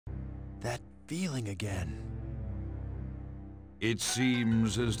That feeling again. It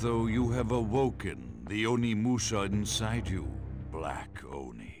seems as though you have awoken the Onimusha inside you, Black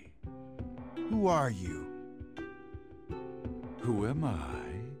Oni. Who are you? Who am I?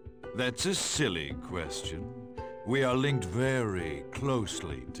 That's a silly question. We are linked very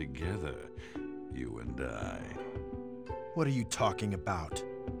closely together, you and I. What are you talking about?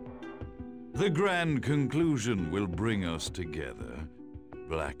 The grand conclusion will bring us together.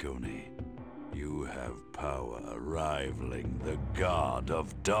 Black Oni, you have power rivaling the God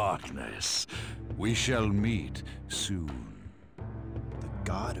of Darkness. We shall meet soon. The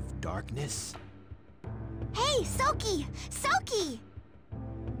God of Darkness? Hey, Soki! Soki!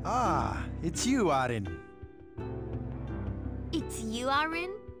 Ah, it's you, Arin. It's you,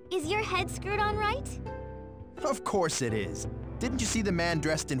 Arin? Is your head screwed on right? Of course it is. Didn't you see the man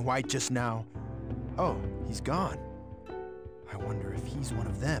dressed in white just now? Oh, he's gone. I wonder if he's one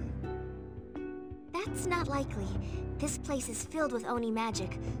of them. That's not likely. This place is filled with Oni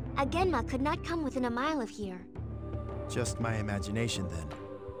magic. A Genma could not come within a mile of here. Just my imagination, then.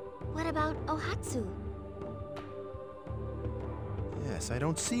 What about Ohatsu? Yes, I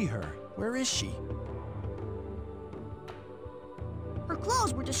don't see her. Where is she? Her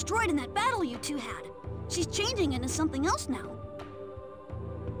clothes were destroyed in that battle you two had. She's changing into something else now.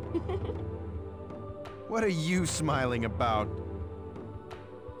 What are you smiling about?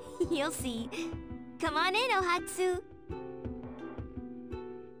 You'll see. Come on in, Ohatsu.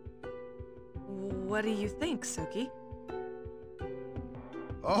 What do you think, Soki?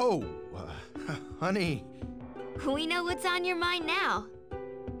 Oh, honey. We know what's on your mind now.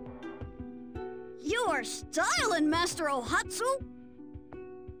 You are styling, Master Ohatsu!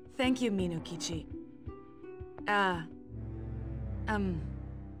 Thank you, Minokichi.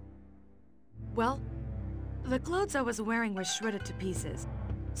 Well, the clothes I was wearing were shredded to pieces,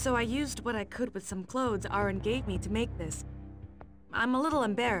 so I used what I could with some clothes Aaron gave me to make this. I'm a little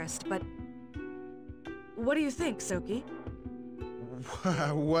embarrassed, but... What do you think, Soki?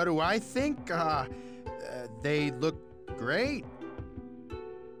 What do I think? They look great.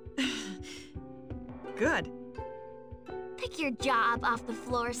 Good. Pick your job off the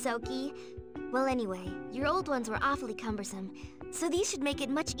floor, Soki. Well, anyway, your old ones were awfully cumbersome, so these should make it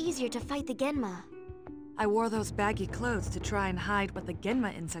much easier to fight the Genma. I wore those baggy clothes to try and hide what the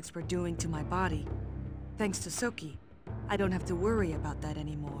Genma insects were doing to my body. Thanks to Soki, I don't have to worry about that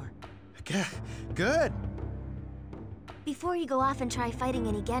anymore. Good. Before you go off and try fighting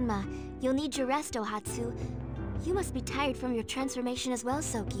any Genma, you'll need your rest, Ohatsu. You must be tired from your transformation as well,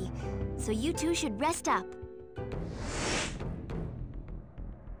 Soki. So you two should rest up.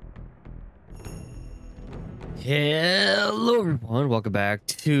 Hello everyone, welcome back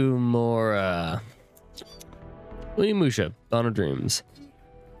to more Onimusha, Dawn of Dreams.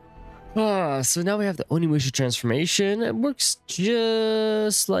 So now we have the Onimusha transformation. It works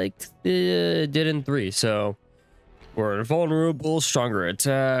just like it did in 3. So we're vulnerable, stronger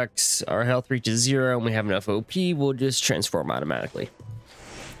attacks, our health reaches 0, and we have enough OP, we'll just transform automatically.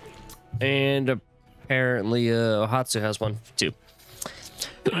 And apparently Ohatsu has one too.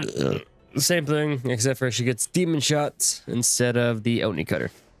 Same thing, except for she gets demon shots instead of the Oni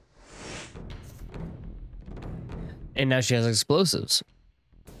cutter. And now she has explosives.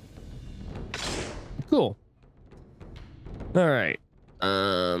 Cool. Alright.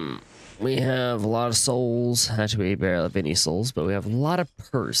 We have a lot of souls. Actually, we barely have any souls, but we have a lot of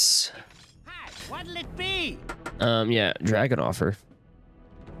purse. Hi, what'll it be? Yeah, dragon offer.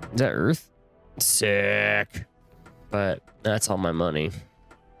 Is that Earth? Sick. But that's all my money.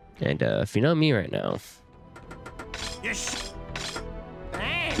 And if you know me right now, Yes.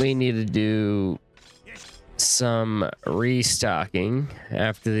 we need to do some restocking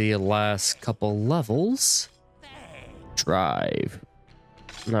after the last couple levels. Drive.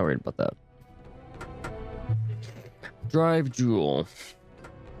 I'm not worried about that. Drive jewel.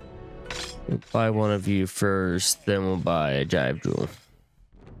 We'll buy one of you first, then we'll buy a drive jewel.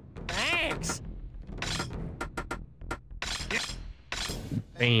 Thanks.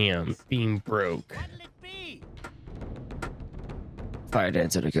 Bam, beam broke. What'll it be? Fire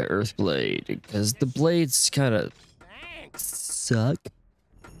dance and a earth blade because the blades kind of Thanks. suck.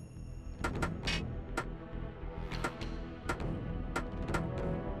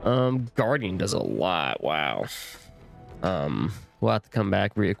 Guardian does a lot. Wow. We'll have to come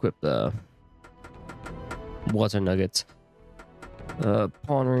back, re-equip the water nuggets.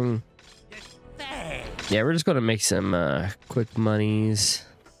 Pawning. Thanks. Yeah, we're just gonna make some quick monies.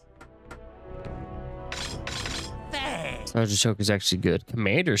 Thanks. Sergeant Choker's actually good.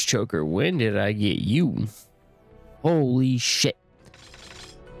 Commander's Choker, when did I get you? Holy shit.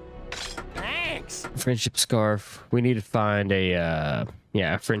 Thanks. Friendship scarf. We need to find a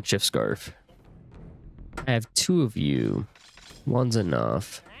yeah, friendship scarf. I have 2 of you. One's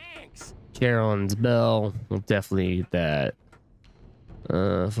enough. Thanks. Carolyn's bell. We'll definitely need that.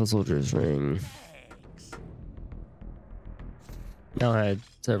 Foot soldier's ring. Thanks. Now I had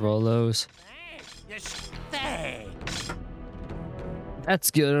several of those. Thanks. Yes. Thanks.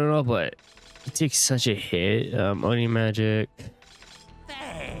 That's good and all, but it takes such a hit. Oni magic.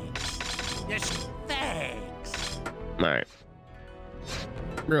 Thanks. Yes. Thanks. Alright.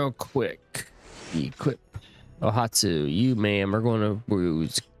 Real quick. Equip. Ohatsu, you, ma'am, are going to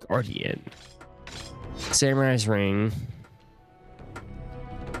bruise Guardian. Samurai's ring.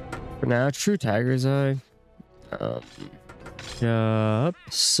 For now, True Tiger's Eye. Yup.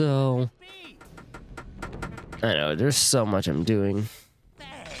 So, I know, there's so much I'm doing.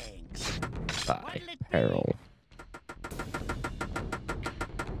 Thanks. By peril.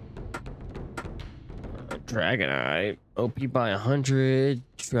 Dragon Eye. OP by 100.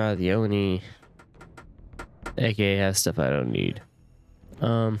 Try the Oni. AKA has stuff I don't need.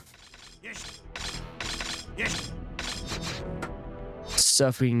 Yes. Yes.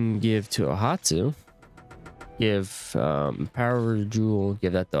 Stuff we can give to Ohatsu. Give Power Jewel.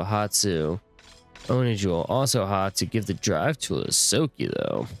 Give that to Ohatsu. Oni Jewel. Also Ohatsu. Give the Drive Tool to Soki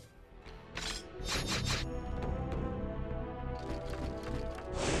though.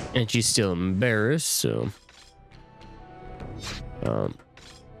 And she's still embarrassed, so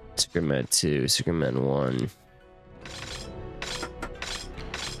Secret Med 2, Secret Med 1.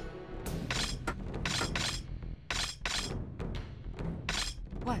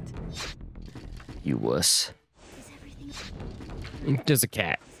 What? You wuss. There's a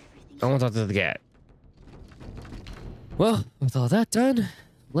cat. I want to talk to the cat. Well, with all that done,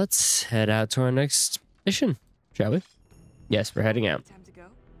 let's head out to our next mission, shall we? Yes, we're heading out. Time to go?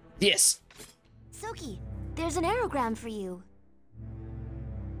 Yes. Soki, there's an aerogram for you.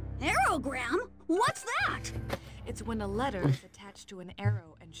 Aerogram? What's that? It's when a letter is attached to an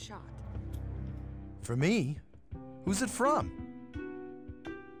arrow and shot. For me? Who's it from?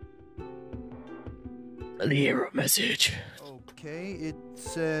 The hero message. Okay, it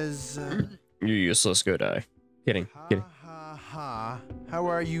says... You useless, go die. Kidding, kidding. Ha ha ha. How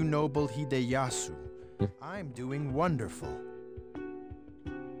are you, noble Hideyasu? I'm doing wonderful.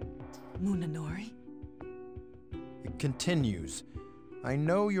 Munenori? It continues. I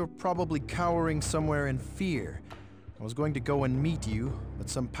know you're probably cowering somewhere in fear. I was going to go and meet you, but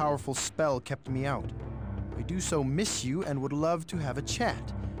some powerful spell kept me out. I do so miss you and would love to have a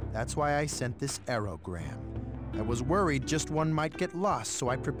chat. That's why I sent this aerogram. I was worried just one might get lost, so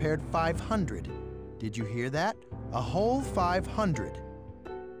I prepared 500. Did you hear that? A whole 500.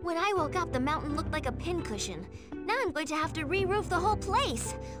 When I woke up, the mountain looked like a pincushion. Now I'm going to have to re-roof the whole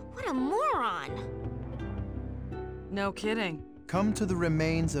place. What a moron! No kidding. Come to the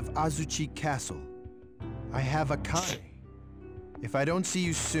remains of Azuchi Castle. I have a Kane. If I don't see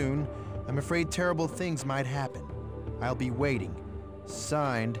you soon, I'm afraid terrible things might happen. I'll be waiting.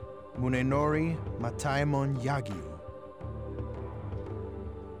 Signed, Munenori Mataimon Yagyu.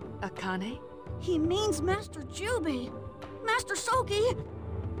 Akane? He means Master Jubi. Master Soki.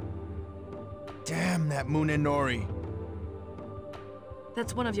 Damn that Munenori.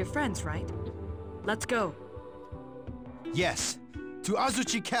 That's one of your friends, right? Let's go. Yes, to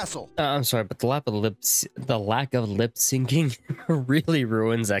Azuchi Castle. I'm sorry, but the lack of lip syncing really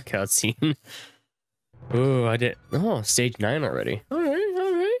ruins that cutscene. Oh, I did. Oh, stage 9 already. All right,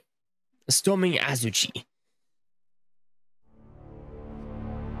 all right. Storming Azuchi.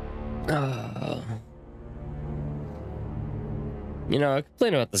 You know, I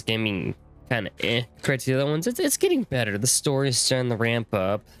complain about this game being kind of compared to the other ones. It's getting better. The story is starting to ramp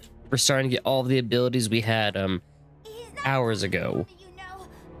up. We're starting to get all the abilities we had hours ago. You know,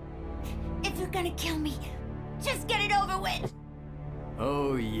 if you're gonna kill me, just get it over with.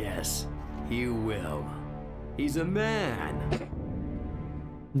 Oh, yes, he will. He's a man.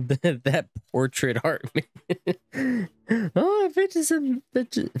 That portrait art. Oh, it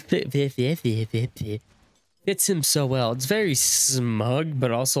fits him so well. It's very smug,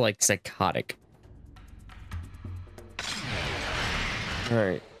 but also like psychotic. All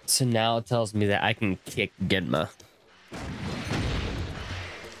right, so now it tells me that I can kick Genma.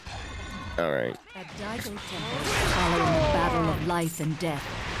 All right. At Daigo Temple, following a battle of life and death,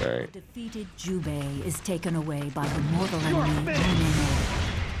 All right. the defeated Jubei is taken away by the mortal enemy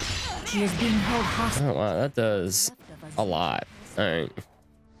Munenori. She is being held hostage. Oh wow, that does a lot. All right.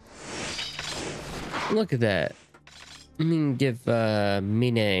 Look at that. I mean, give not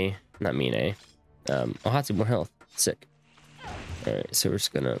Mine, Ohatsu more health. Sick. All right, so we're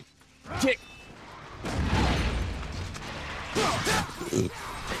just gonna kick.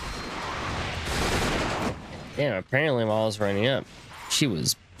 Damn, apparently while I was running up, she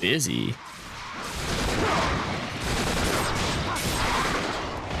was busy.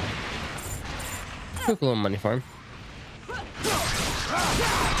 Took a little money farm.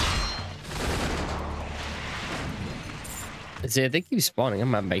 See, they keep spawning. I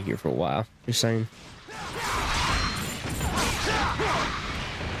might be here for a while. Just saying.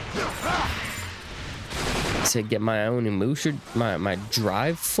 To get my own Onimusha, my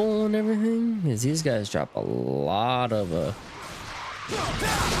drive full and everything, because these guys drop a lot of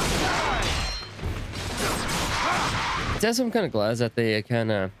That's what I'm kind of glad is that they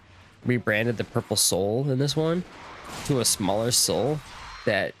kind of rebranded the purple soul in this one to a smaller soul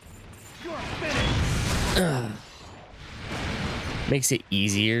that makes it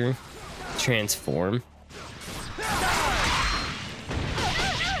easier to transform.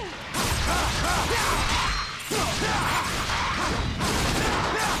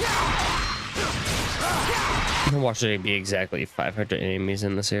 Watch it be exactly 500 enemies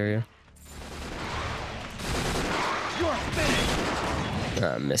in this area.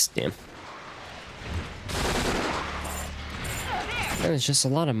 Missed him. There's just a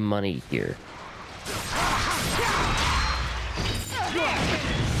lot of money here.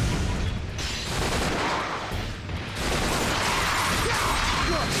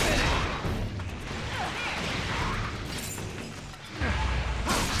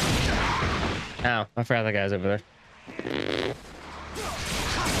 Ow, I forgot that guy's over there.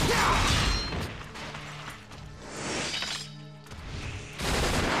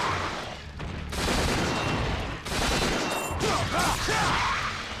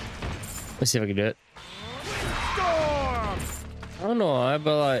 Let's see if I can do it. I don't know why,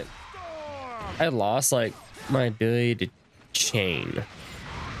 but like I lost like my ability to chain.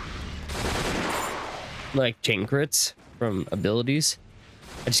 Like chain crits from abilities.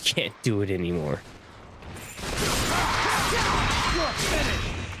 I just can't do it anymore.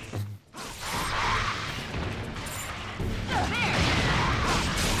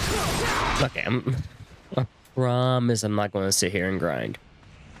 Okay, I promise I'm not going to sit here and grind.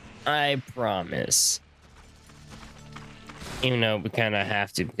 I promise. Even though we kind of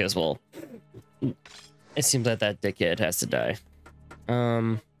have to because, well, it seems like that dickhead has to die.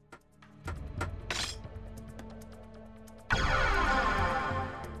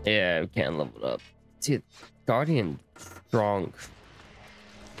 Yeah, we can't level it up. See, Guardian strong.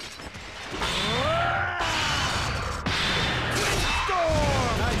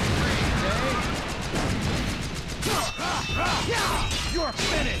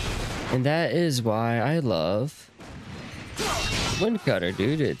 And that is why I love Windcutter,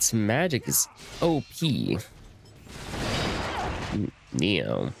 dude. Its magic is OP.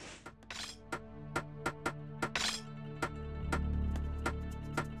 Neo.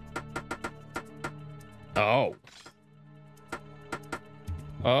 Oh.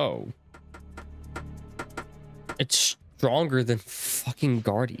 Oh. It's stronger than fucking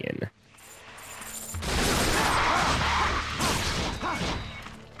Guardian.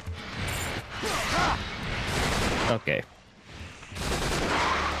 Okay.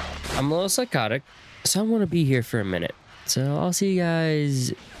 I'm a little psychotic, so I want to be here for a minute. So I'll see you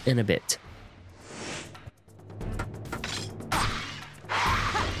guys in a bit.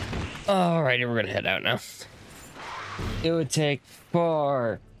 Alrighty, we're gonna head out now. It would take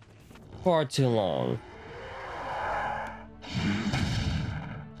far too long.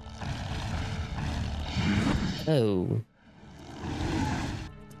 Oh.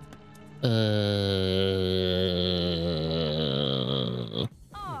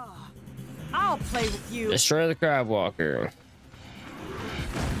 I'll play with you. Destroy the crab walker.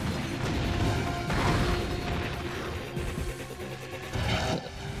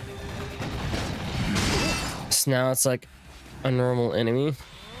 So now it's like a normal enemy.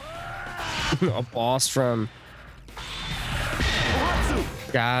 A boss from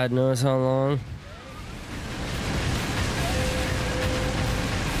God knows how long.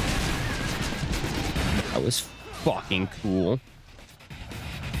 That was fucking cool.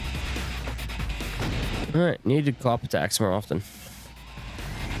 Alright, need to cop attacks more often.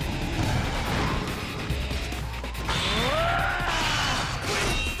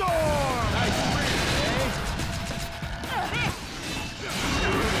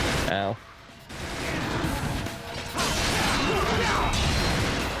 Ow.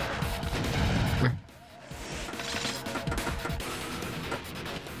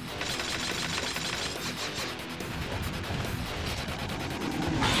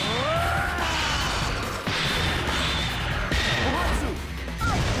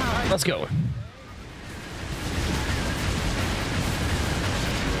 Let's go.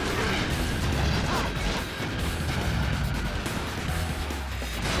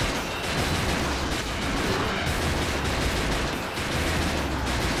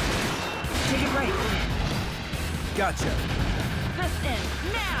 Take a break. Gotcha. Press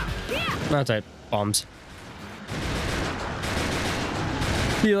in now. Yeah. Not type bombs.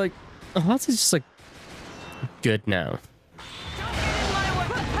 Be like, Ohatsu's just like good now.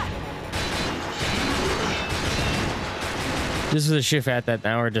 This is a shift at that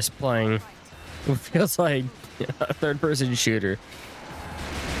now we're just playing. It feels like a third-person shooter.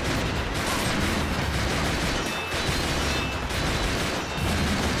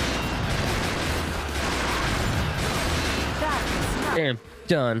 Damn,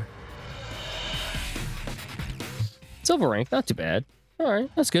 done. Silver rank, not too bad. All right,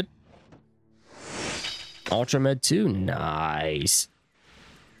 that's good. Ultra Med 2, nice.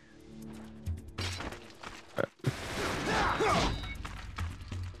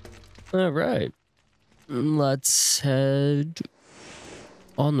 All right, let's head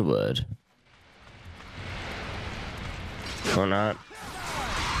onward. Or not.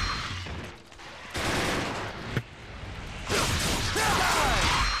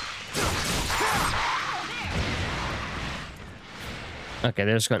 Okay,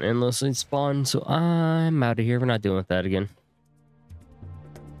 they're just gonna endlessly spawn, so I'm out of here. We're not dealing with that again.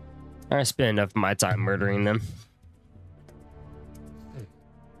 I spent enough of my time murdering them.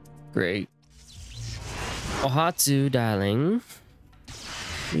 Great. Ohatsu, darling.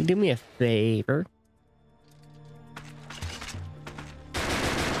 Can you do me a favor?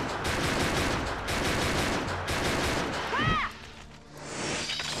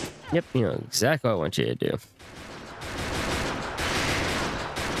 Yep, you know exactly what I want you to do.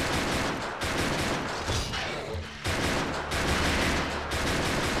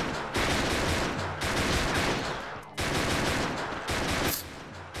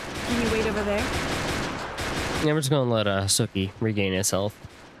 Can you wait over there? Yeah, we're just gonna let Suki regain his health.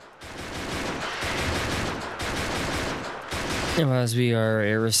 As we are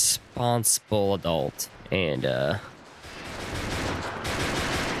a responsible adult and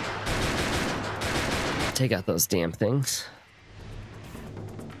take out those damn things.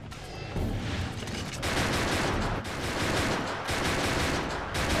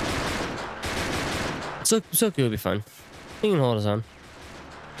 Suki will be fun. He can hold his own.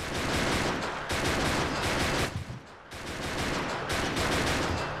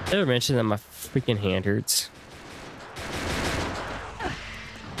 Never mentioned that my freaking hand hurts.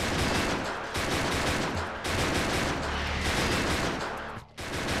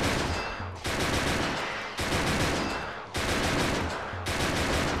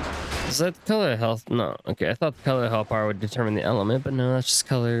 Is that the color of health? No. Okay, I thought the color of health bar would determine the element, but no, that's just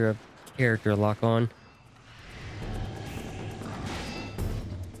color of character lock on.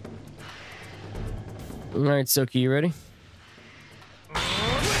 Alright, Suki, you ready?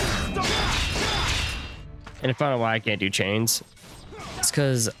 And I found out why I can't do chains. It's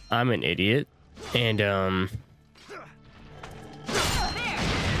because I'm an idiot. And,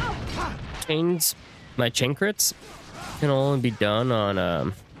 chains, my chain crits can only be done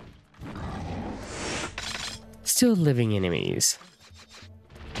on, still living enemies.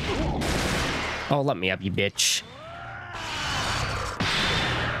 Oh, let me up, you bitch.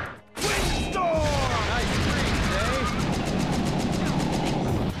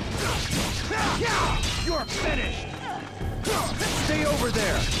 You're finished! Stay over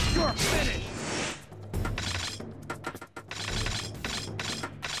there! You're finished!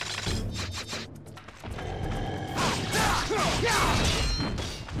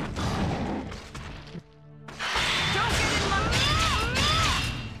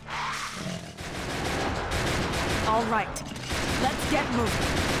 All right, let's get moving.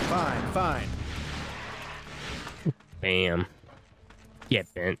 Fine, fine. Bam.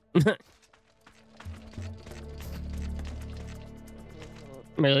 Get bent.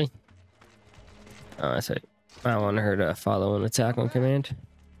 Really? Oh, I see. I want her to follow an attack on command.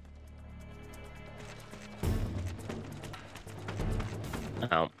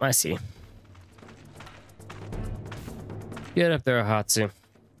 Oh, I see. Get up there, Ohatsu.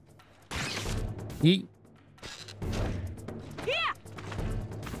 Yeet. Yeah.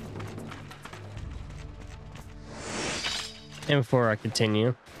 And before I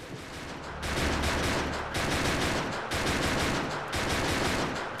continue,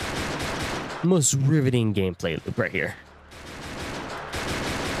 most riveting gameplay loop right here.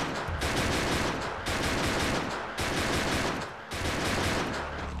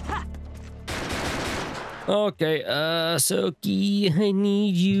 Okay, Suki, I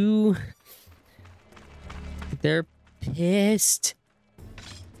need you. They're pissed.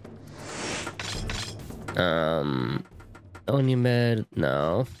 Onimusha,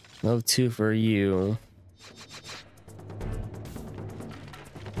 no. Level 2 for you.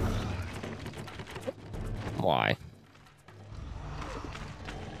 Why?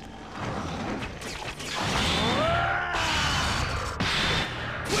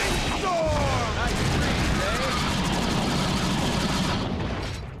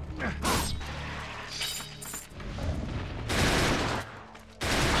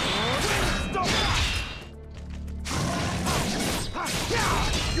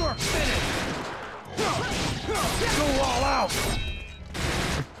 You're finished! Go all out!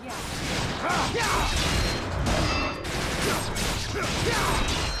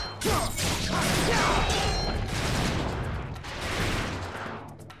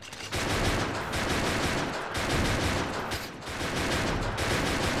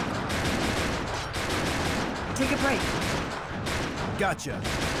 Take a break. Gotcha.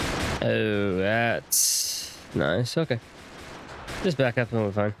 Oh, that's nice. Okay. Just back up and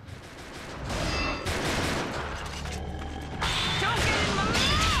we're fine.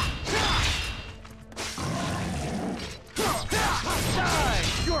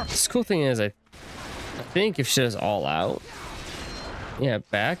 This cool thing is, I think if she does all out, yeah,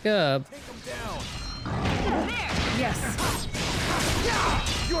 back up. Take him down. Yes.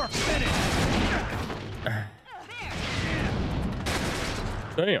 You're finished.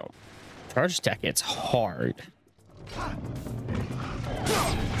 Damn. Charge attack, it's hard.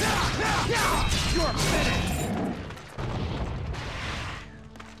 You're finished.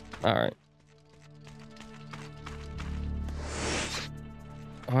 All right.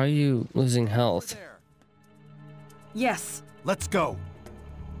 Why are you losing health? Yes. Let's go.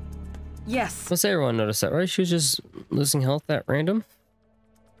 Yes. Let's say everyone noticed that, right? She was just losing health at random.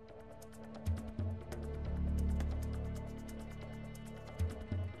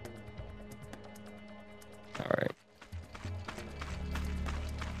 All right.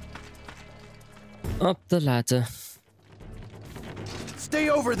 Up the ladder. Stay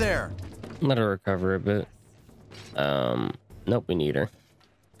over there. Let her recover a bit. Nope, we need her.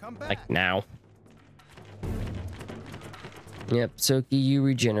 Come back. Like now. Yep, Soki, you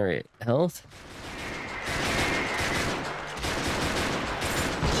regenerate health.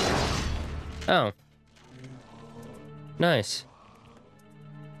 Oh. Nice.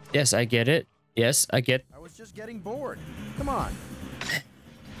 Yes, I get it. Yes, I get. I was just getting bored. Come on.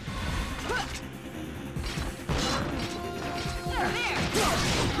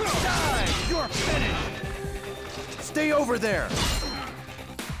 Die! You're finished. Stay over there.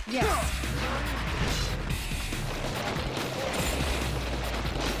 Yes.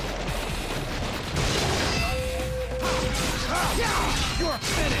 You're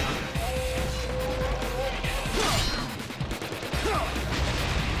finished.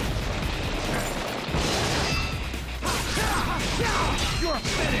 You're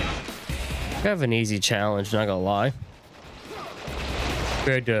finished. Kind of an easy challenge, not gonna lie.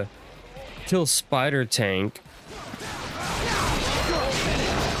 Compared to kill Spider Tank.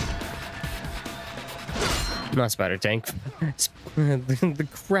 Not Spider Tank. The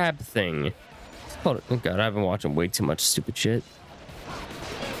crab thing. It's called, oh god, I've been watching way too much stupid shit.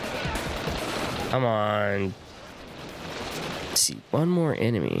 Come on. Let's see, one more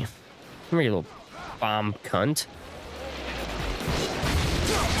enemy. Come here, you little bomb cunt.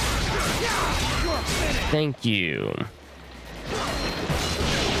 Thank you.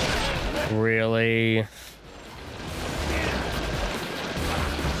 Really?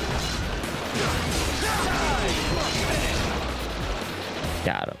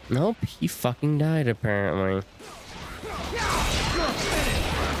 Got him. Nope, he fucking died apparently.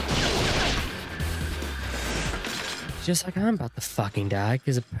 Just like I'm about to fucking die,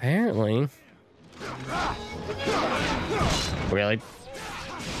 because apparently... Really?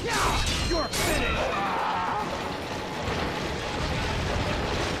 You're finished.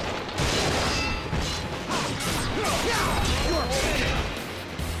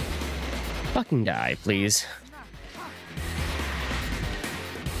 Fucking die, please.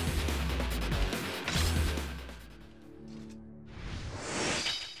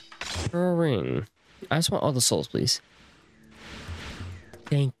 For a ring. I just want all the souls, please.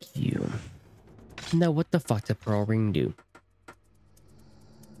 Thank you. Now, what the fuck did Pearl Ring do?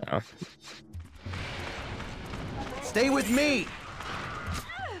 Oh. Stay with me.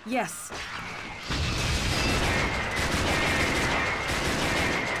 Yes.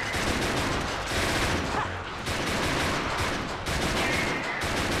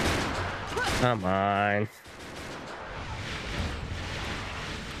 Come on.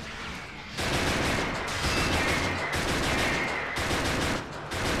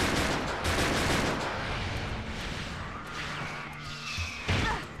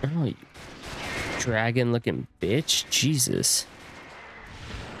 Oh, you dragon-looking bitch. Jesus.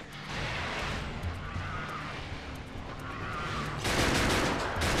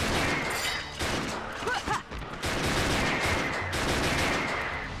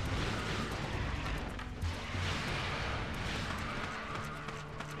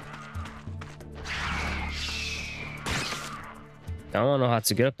 I don't know how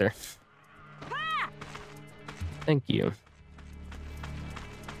to get up there. Thank you.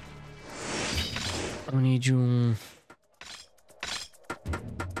 I need you.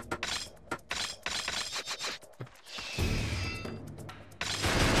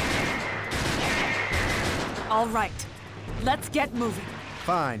 All right, let's get moving.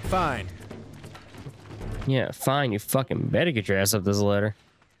 Fine, fine. Yeah, fine. You fucking better get your ass up this ladder.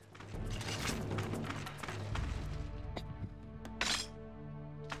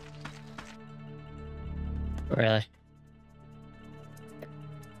 Really?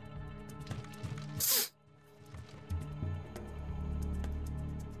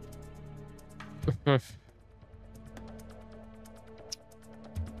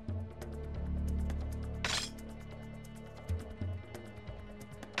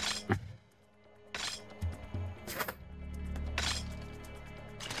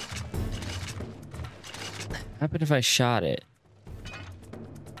 How about if I shot it?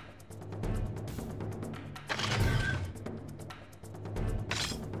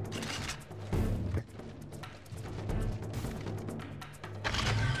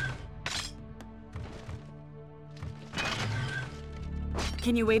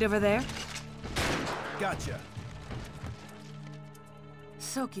 Can you wait over there? Gotcha.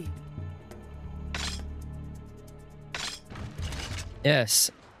 Soki, Yes.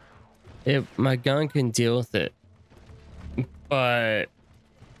 My gun can deal with it. But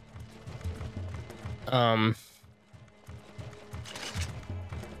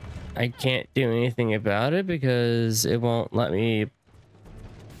I can't do anything about it because it won't let me.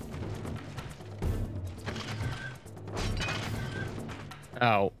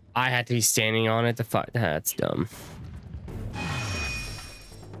 Oh, I had to be standing on it to fight. That's dumb.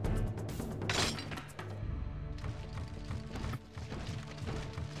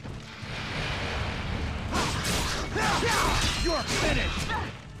 You're finished!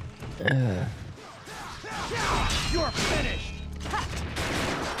 You're finished!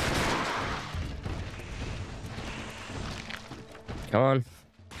 Come on.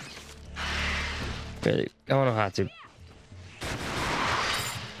 Really? Come on, Ohatsu.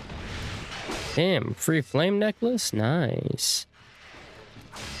 Damn, free flame necklace? Nice.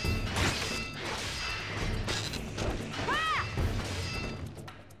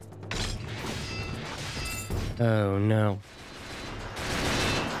 Oh no.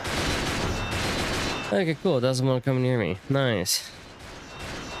 Okay, cool. It doesn't want to come near me. Nice.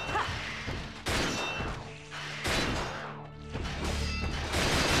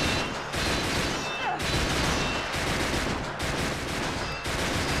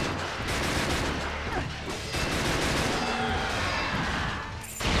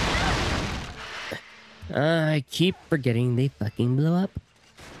 I keep forgetting they fucking blew up.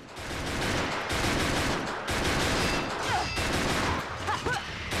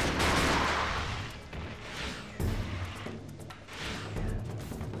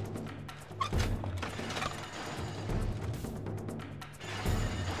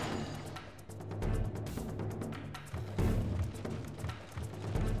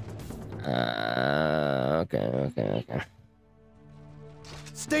 Okay.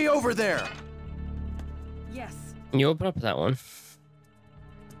 Stay over there! yes. You open up that one.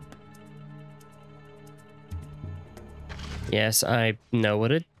 Yes, I know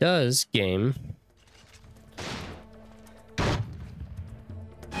what it does, game.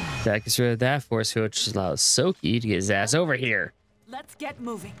 That gets rid of that force field, which allows Soki to get his ass over here. Let's get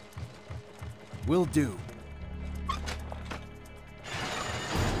moving. Will do.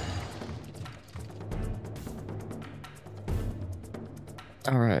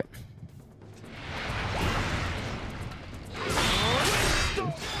 All right.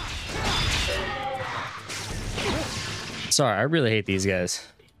 Sorry, I really hate these guys.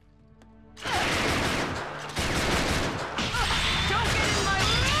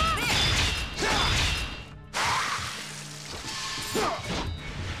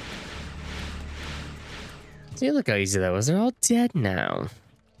 See, look how easy that was. They're all dead now.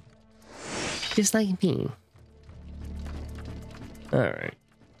 Just like me. Alright.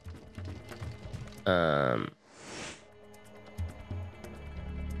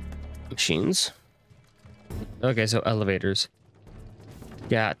 Machines. Okay, so elevators.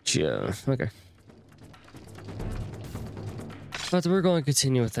 Gotcha. Okay. But we're going to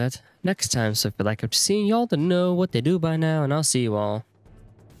continue with that next time, so I feel like I'm seeing y'all to know what they do by now, and I'll see you all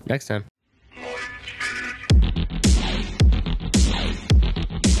next time.